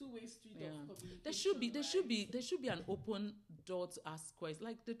it's a two-way street of communication. There should be an open door to ask questions.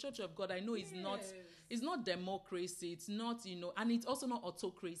 Like the Church of God, I know it's not democracy. It's not, and it's also not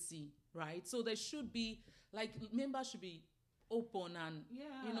autocracy, right? So there should be, like, members should be open and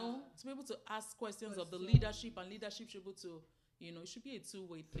to be able to ask questions of the leadership, and leadership should be able to, it should be a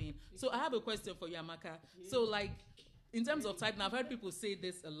two-way thing. So I have a question for you, Amaka. So, like, in terms of tithe, now I've heard people say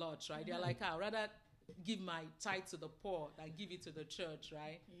this a lot, right? They're like, I'd rather give my tithe to the poor than give it to the church,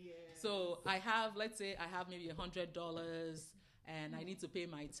 right? Yeah. So let's say I have maybe $100 and I need to pay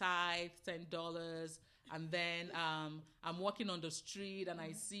my tithe, $10, and then I'm walking on the street and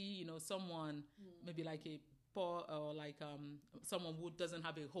I see, someone, maybe like a poor or like someone who doesn't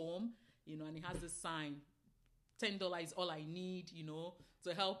have a home, and he has this sign, $10 is all I need,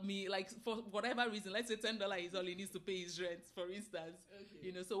 to help me, like, for whatever reason. Let's say $10 is all he needs to pay his rent, for instance.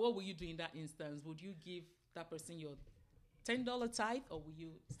 Okay. So what will you do in that instance? Would you give that person your $10 tithe, or will you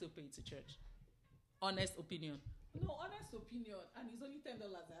still pay it to church? Honest opinion. No, honest opinion. And it's only $10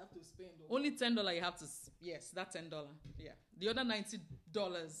 I have to spend. Only $10 you have to. Yes, that $10. Yeah. The other $90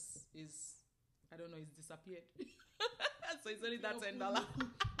 is, I don't know, it's disappeared. So it's only that $10.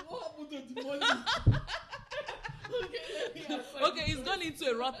 What happened to the money? Okay, it's gone into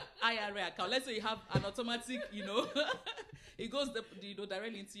a Roth IRA account. Let's say you have an automatic, it goes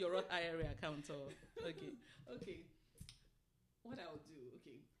directly into your Roth IRA account. Okay. What I'll do.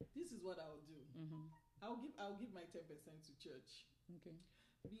 Okay, this is what I'll do. Mm-hmm. I'll give my 10% to church. Okay.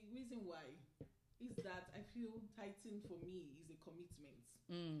 The reason why is that I feel tithing for me is a commitment.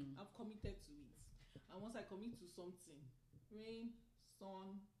 I've committed to it, and once I commit to something, rain,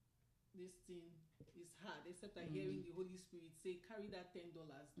 sun, this thing is hard, except I'm hearing the Holy Spirit say, carry that $10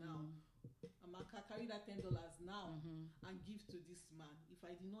 now. Amaka, carry that $10 now and give to this man. If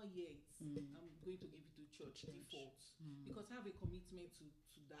I did not hear it, I'm going to give it to church default. Because I have a commitment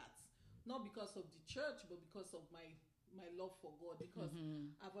to that. Not because of the church, but because of my love for God. Because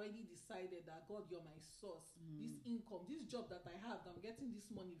I've already decided that, God, you're my source. This income, this job that I have, that I'm getting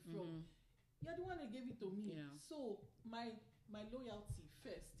this money from, you're the one that gave it to me. Yeah. So my loyalty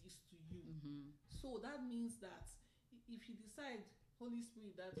first is to you. So that means that if you decide, Holy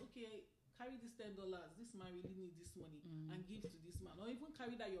Spirit, that okay, carry this $10, this man really needs this money, and give to this man, or even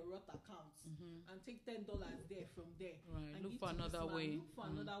carry that your Roth account and take $10 there from there, right, and look give for to another this man, way. look for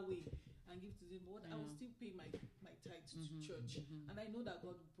another way and give to them. But I will still pay my tithe to church, and I know that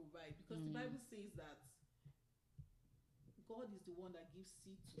God will provide, because the Bible says that God is the one that gives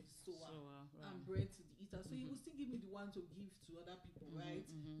seed to the sower, right, and bread to the eater. So he will still give me the one to give to other people, right?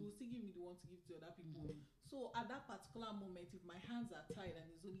 He will still give me the one to give to other people. So at that particular moment, if my hands are tied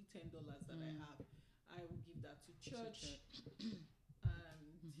and it's only $10 that I have, I will give that to church. And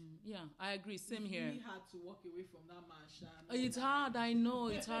yeah, I agree. Same here. It's really hard to walk away from that man. It's hard. I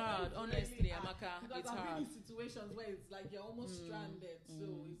know it's hard. Honestly, Amaka, because it's I've hard. been in situations where it's like you're almost stranded.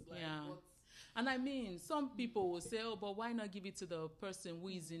 So it's like, And I mean, some people will say, oh, but why not give it to the person who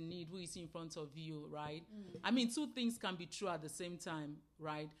is in need, who is in front of you, right? I mean, two things can be true at the same time,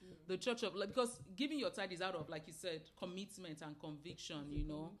 right? The church of, because giving your tithe is out of, like you said, commitment and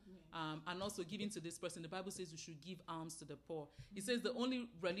conviction, and also giving to this person. The Bible says we should give alms to the poor. It says the only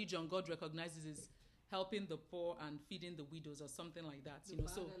religion God recognizes is helping the poor and feeding the widows, or something like that. So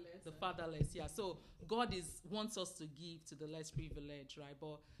the fatherless, So God wants us to give to the less privileged, right?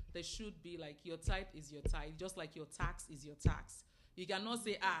 But there should be, like, your tithe is your tithe, just like your tax is your tax. You cannot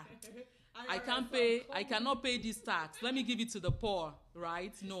say, I cannot pay this tax, let me give it to the poor,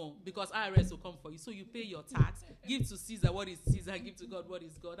 right? No, because IRS will come for you. So you pay your tax, give to Caesar what is Caesar, give to God what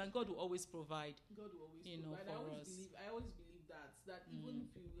is God, and God will always provide. God will always provide. I always believe that even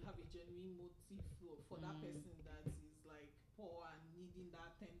if you have a genuine motive for that person that is like poor and needing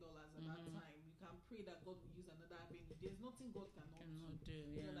that $10 at that time, you can pray that God will use another avenue. There's nothing God cannot do.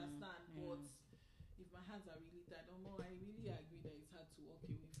 You understand? But if my hands are really tied, I really agree that it's hard to walk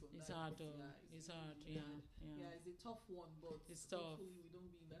away from it's that. Hard, it's hard. Yeah, it's a tough one, but it's tough. Hopefully we don't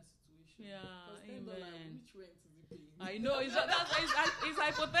be in that situation. Yeah, amen. Which rent is he paying? I know, it's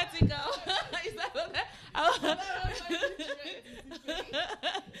hypothetical.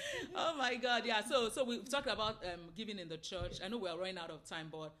 Oh my God, yeah. So we've talked about giving in the church. I know we are running out of time,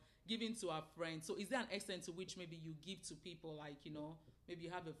 but giving to our friends. So is there an extent to which maybe you give to people, like, maybe you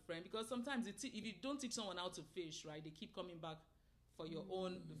have a friend? Because sometimes if you don't teach someone how to fish, right, they keep coming back for your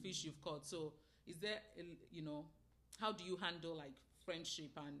own fish you've caught. So is there, how do you handle, like,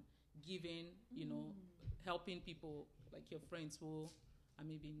 friendship and giving, you know, helping people like your friends who are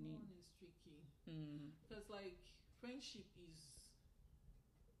maybe in need? One is tricky. Because like friendship is,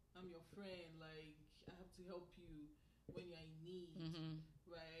 I'm your friend, like I have to help you when you're in need,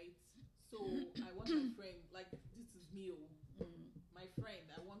 right? So I want my friend, like this is me, my friend,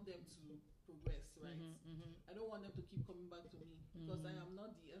 I want them to progress, right? I don't want them to keep coming back to me because I am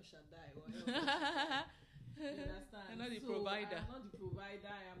not the El Shaddai or El Shaddai. You understand? I'm not the provider. I am not the provider.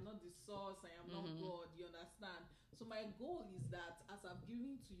 I am not the source. I am not God. You understand? So my goal is that as I've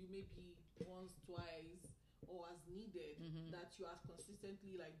given to you maybe once, twice, or as needed, that you are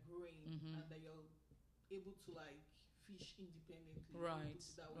consistently like growing and that you're able to like fish independently. Right.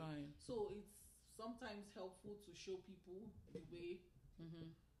 That way. Right. So it's sometimes helpful to show people the way.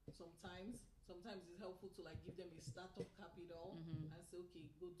 Sometimes it's helpful to like give them a startup capital and say, okay,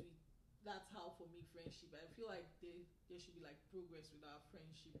 go do it. That's how for me friendship. I feel like there should be like progress with our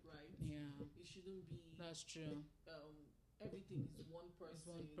friendship, right? Yeah. It shouldn't be. That's true. Everything is one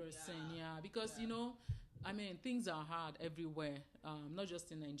person. It's one person, yeah. Because you know, I mean, things are hard everywhere. Not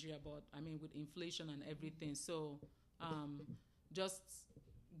just in Nigeria, but I mean, with inflation and everything. So, just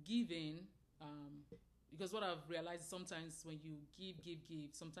giving. Because what I've realized sometimes when you give,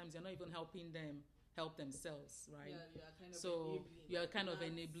 sometimes you're not even helping them help themselves, right? Yeah, kind of so you're kind of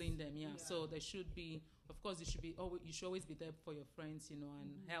That's, enabling them, yeah. So there should be, of course, you should always be there for your friends, you know,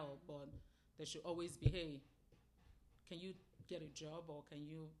 and help, but there should always be, hey, can you get a job, or can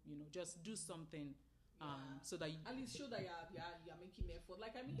you, you know, just do something, so that you, at least show that you're making effort.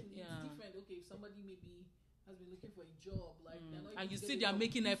 Like I mean, it's different. Okay, if somebody maybe has been looking for a job, like and you see they're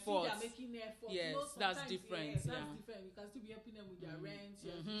making efforts. They're making efforts. Yes, you know, that's different. That's different. You can still be helping them with their rent.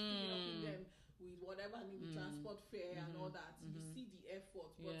 You're still be helping them with whatever, maybe transport fare and all that. You see the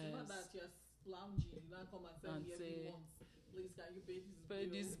effort, but it's not that you're lounging. You don't come and tell me every month, please can you pay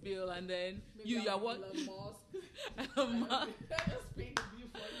this bill, and then maybe you're what? Elon Musk. Just pay the bill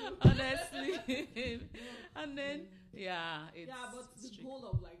for you. Honestly, and then but the goal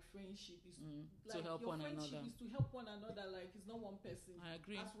of like friendship is like to help one another. Is to help one another. Like it's not one person. I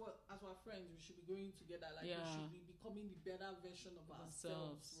agree. As our friends, we should be growing together. Like we should be becoming the better version of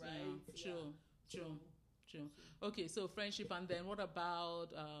ourselves, right? True. Okay, so friendship, and then what about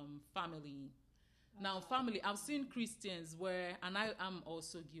family? Now, family, I've seen Christians where, and I am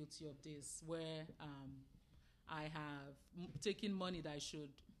also guilty of this, where I have taken money that I should.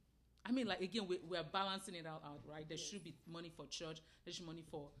 I mean, like, again, we're balancing it out, right? There should be money for church, there should be money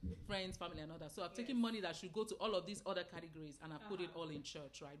for friends, family, and others. So I've taken money that should go to all of these other categories, and I put it all in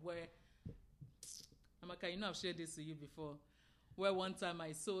church, right? Where, Amaka, you know, I've shared this to you before, where one time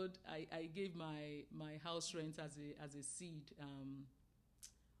I gave my house rent as a seed.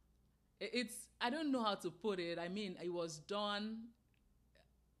 I don't know how to put it. I mean, it was done,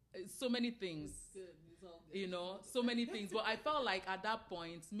 so many things. It's good. You know, so many things. But I felt like at that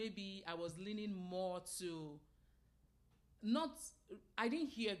point, maybe I was leaning more to I didn't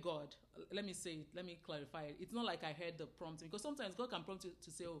hear God. Let me clarify it. It's not like I heard the prompting, because sometimes God can prompt you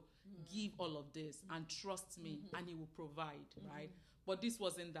to say, oh, give all of this and trust me and he will provide, right? But this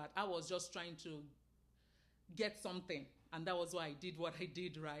wasn't that. I was just trying to get something, and that was why I did what I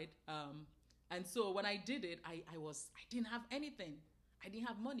did, right? And so when I did it, I didn't have anything. I didn't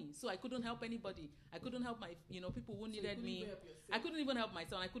have money, so I couldn't help anybody. I couldn't help my, people who needed me. I couldn't even help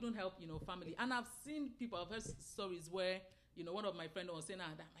myself. I couldn't help, family. And I've seen people, I've heard stories where, one of my friends was saying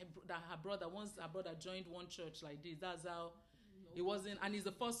that her brother joined one church like this. That's how it wasn't. And he's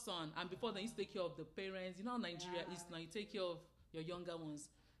the first son. And before then, he used to take care of the parents. You know how Nigeria is now. You take care of your younger ones.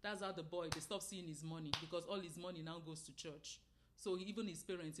 That's how the boy, they stop seeing his money, because all his money now goes to church. So even his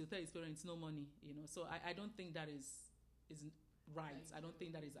parents, he'll tell his parents no money, So I don't think that is right. I don't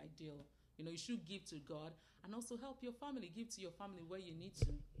think that is ideal. You should give to God and also help your family. Give to your family where you need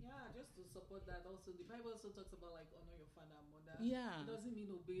to. Yeah, just to support that. Also, the Bible also talks about like honor your father and mother. Yeah. It doesn't mean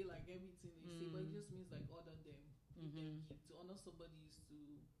obey like everything they say, but it just means like honor them. Give them gift. To honor somebody is to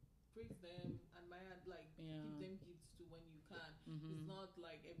praise them, admire, like give them gifts to when you can. It's not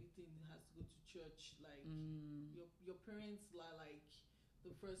like everything has to go to church. Like your parents are like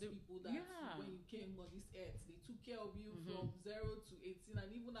the first people that when you came on this earth, they took care of you from 0 to 18,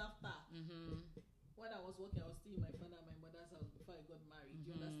 and even after. When I was working, I was still in my father and my mother's house before I got married.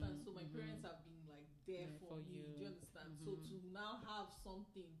 Do you understand? So my parents have been like there for me. Do you understand? So to now have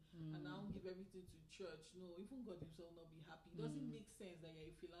something and now give everything to church, no, even God himself will not be happy. It doesn't make sense that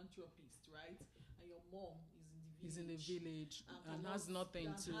you're a philanthropist, right? And your mom is in the village. And has nothing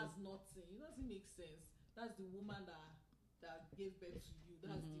to. Has nothing. It doesn't make sense. That's the woman that that gave birth to you.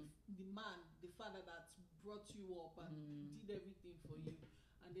 That's the man, the father that brought you up and did everything for you.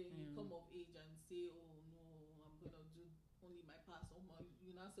 And then you come of age and say, oh no, I'm gonna do only my pastor.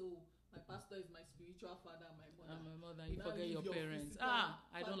 You now say, oh, my pastor is my spiritual father, my mother. And my mother, you forget your parents.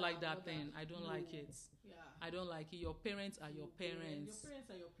 I don't like that thing. I don't like it. Yeah. I don't like it. Your parents are your parents. Your parents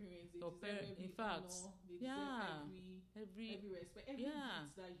are your parents. They Your deserve every in fact, honor. They deserve every respect, every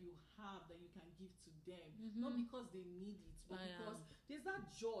gift that you have that you can give to them. Not because they need it, but because there's that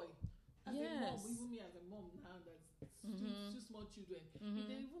joy. As a mom, even me as a mom now, that's two small children. If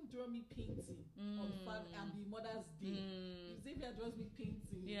they even draw me painting on the Mother's Day, if Xavier draws me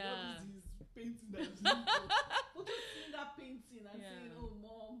painting, what is this painting that you but just seeing that painting and saying, oh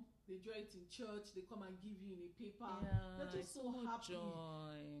mom, they draw it in church, they come and give you in a paper. They're just so happy.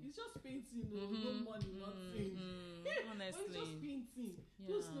 Joy. It's just painting, no money, nothing. Honestly. But it's just painting.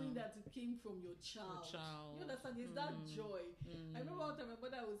 Just knowing that it came from your child. You understand? There's that joy. I remember one time my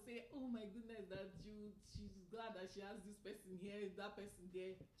mother would say, oh my goodness, that she's glad that she has this person here, that person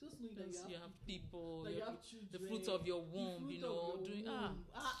there. Just knowing that you have people, that you have children, the fruit of your womb, people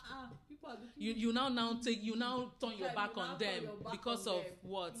are you now turn your back on them because of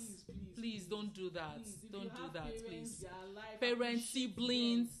what? Please don't do that. Don't do that, please. Parents,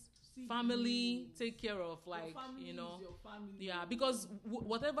 siblings, family, take care of, like, because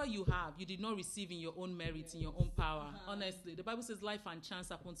whatever you have, you did not receive in your own merit, in your own power. Honestly, the Bible says life and chance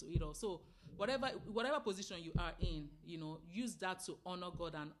happen to it all. So whatever position you are in, use that to honor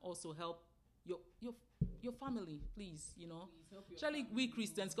God and also help your family, please. Especially we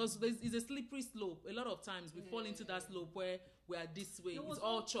Christians, because it's a slippery slope. A lot of times we fall into that slope where we are this way. It's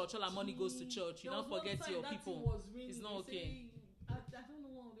all church. All our money goes to church. You don't forget your people. It's not okay. I don't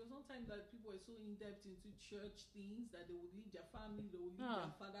know. There was one time that people were so in depth into church things that they would leave their family, they would leave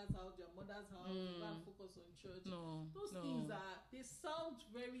their father's house, their mother's house, and focus on church. Those things they sound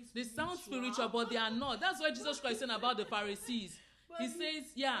very spiritual. They sound spiritual, but they are not. That's why Jesus Christ said about the Pharisees. He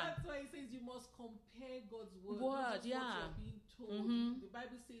says, That's why he says you must compare God's word. Not just what you're being told. The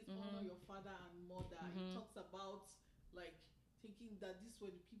Bible says honor your father and mother. It talks about like thinking that these were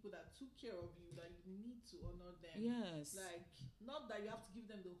the people that took care of you, that you need to honor them. Yes. Like, not that you have to give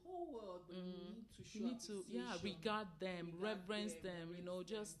them the whole world, but you need to show regard them, reverence them,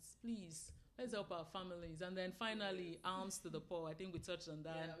 just please. Let's help our families. And then finally, alms to the poor. I think we touched on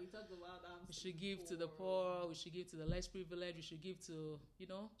that. Yeah, we talked about alms. We should give to the poor. We should give to the less privileged. We should give to,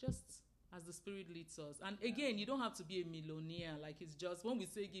 just as the Spirit leads us. And again, you don't have to be a millionaire. Like, it's just, when we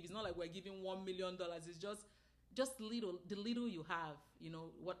say give, it's not like we're giving $1 million. It's just the little you have,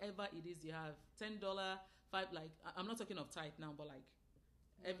 whatever it is you have. $10, $5, like, I'm not talking of tithe now, but like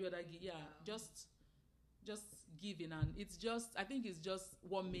every other give. Just giving, and I think it's just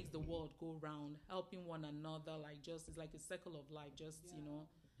what makes the world go round, helping one another, like, just, it's like a circle of life, just,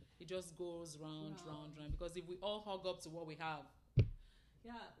 it just goes round, because if we all hug up to what we have.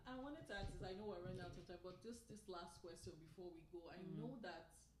 Yeah, I wanted to ask this, I know we're running out of time, but just this last question before we go. I know that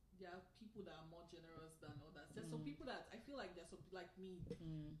there are people that are more generous than others. There's some people that I feel like there's some, like me,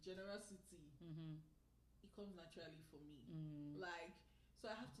 generosity, it comes naturally for me. Like, so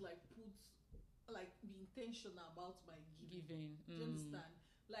I have to be intentional about my giving. Do you understand?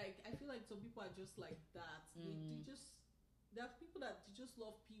 Like, I feel like some people are just like that. There are people that just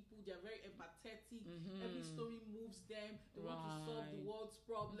love people. They're very empathetic. Every story moves them. They want to solve the world's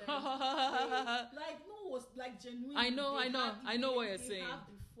problems. Genuine. I know what you're saying. They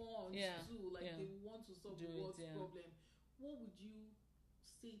have the funds too. They want to solve the world's problem. What would you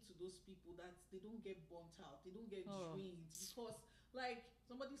say to those people that they don't get burnt out? They don't get drained? Because, like,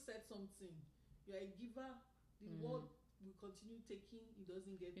 somebody said something. You're a giver. The world will continue taking. It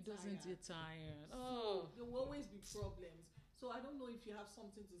doesn't get tired. So there will always be problems. So I don't know if you have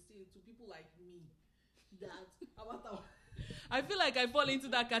something to say to people like me that about our. I feel like I fall into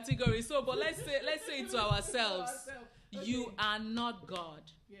that category. So, but let's say it to ourselves. Okay. You are not God.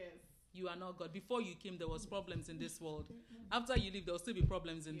 Yes. You are not God. Before you came, there was problems in this world. After you leave, there will still be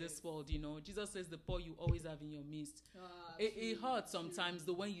problems in this world. Jesus says the poor you always have in your midst. It hurts sometimes.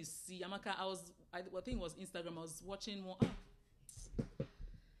 The when you see Amaka, I think it was Instagram. I was watching one.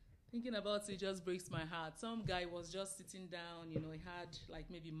 Thinking about it just breaks my heart. Some guy was just sitting down. He had like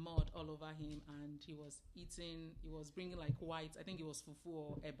maybe mud all over him, and he was eating. He was bringing like white. I think it was fufu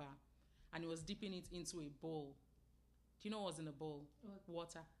or eba, and he was dipping it into a bowl. Do you know what was in the bowl?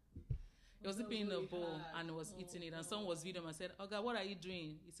 Water. He was dipping in a bowl and was eating it, and someone was videoing him and said, "Oh God, what are you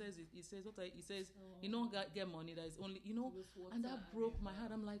doing?" He says, "You don't get money. That is only, and that broke my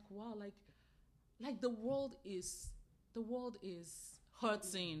heart. I'm like, wow, like the world is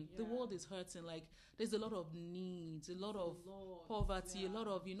hurting. The world is hurting. Like, there's a lot of needs, a lot of poverty, a lot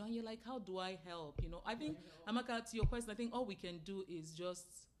of, you know, and you're like, how do I help? You know, I think, Amaka, to your question, I think all we can do is just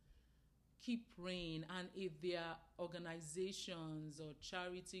keep praying. And if there are organizations or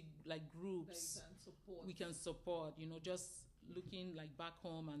charity like groups we can support, you know, just looking like back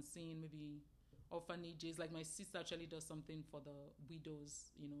home and seeing maybe orphanages. Like my sister actually does something for the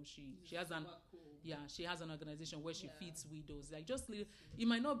widows. You know, she has she has an organization where she feeds widows. Like, just you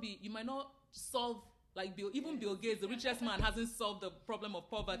might not solve, like Bill Gates, the richest man, hasn't solved the problem of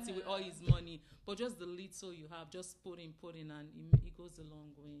poverty with all his money, but just the little you have, just put in, and it goes a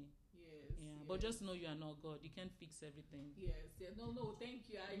long way. But just know you are not God. You can't fix everything. No, thank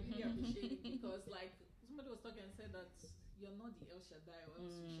you. I really appreciate it, because like somebody was talking and said that you're not the El Shaddai, or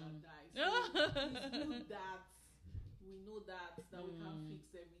else you shall die. So it's good that we know that we can't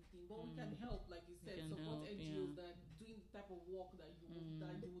fix everything, but we can help, like you said, support NGOs that are doing the type of work that you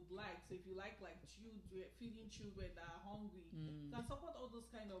would like. So if you like children, feeding children that are hungry, you can support all those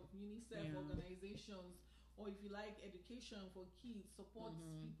kind of UNICEF organizations. Or if you like education for kids, support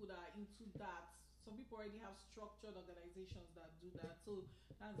people that are into that. Some people already have structured organizations that do that. So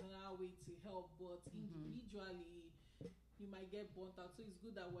that's another way to help. But individually, you might get burnt out. So it's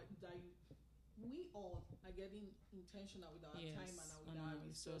good that we all are getting intentional with our time and our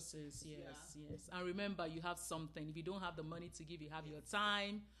resources. Yes. And remember, you have something. If you don't have the money to give, you have your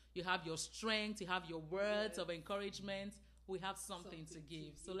time, you have your strength, you have your words of encouragement. We have something to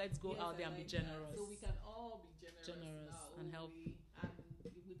give. So let's go out there and be generous. So we can all be generous and help. And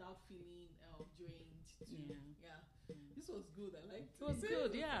without feeling drained. This was good. I liked it. It was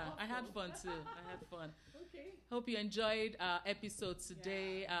good, yeah. I had fun too. Okay. Hope you enjoyed our episode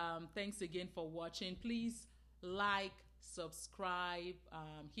today. Thanks again for watching. Please like, subscribe,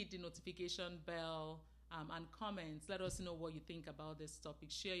 hit the notification bell, and comments. Let us know what you think about this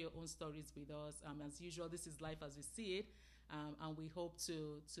topic. Share your own stories with us. As usual, this is Life as We See It. And we hope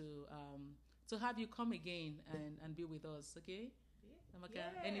to have you come again and be with us, okay? Amaka,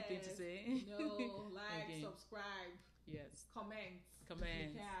 anything to say? No, subscribe. Yes. Comment. If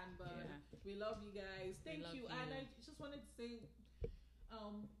you can, but we love you guys. Thank you. And I just wanted to say,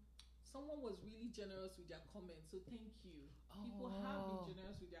 someone was really generous with their comments, so thank you. People have been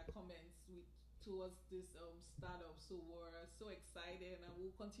generous with their comments towards this startup, so we're so excited, and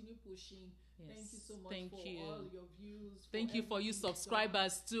we'll continue pushing. Thank you so much all your views. Thank you for you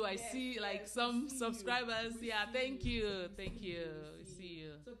subscribers too. I see some subscribers. Thank you. We see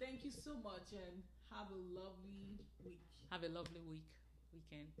you. So thank you so much, and have a lovely week. Have a lovely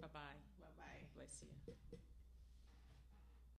weekend. Bye-bye. Bye-bye. Bless you.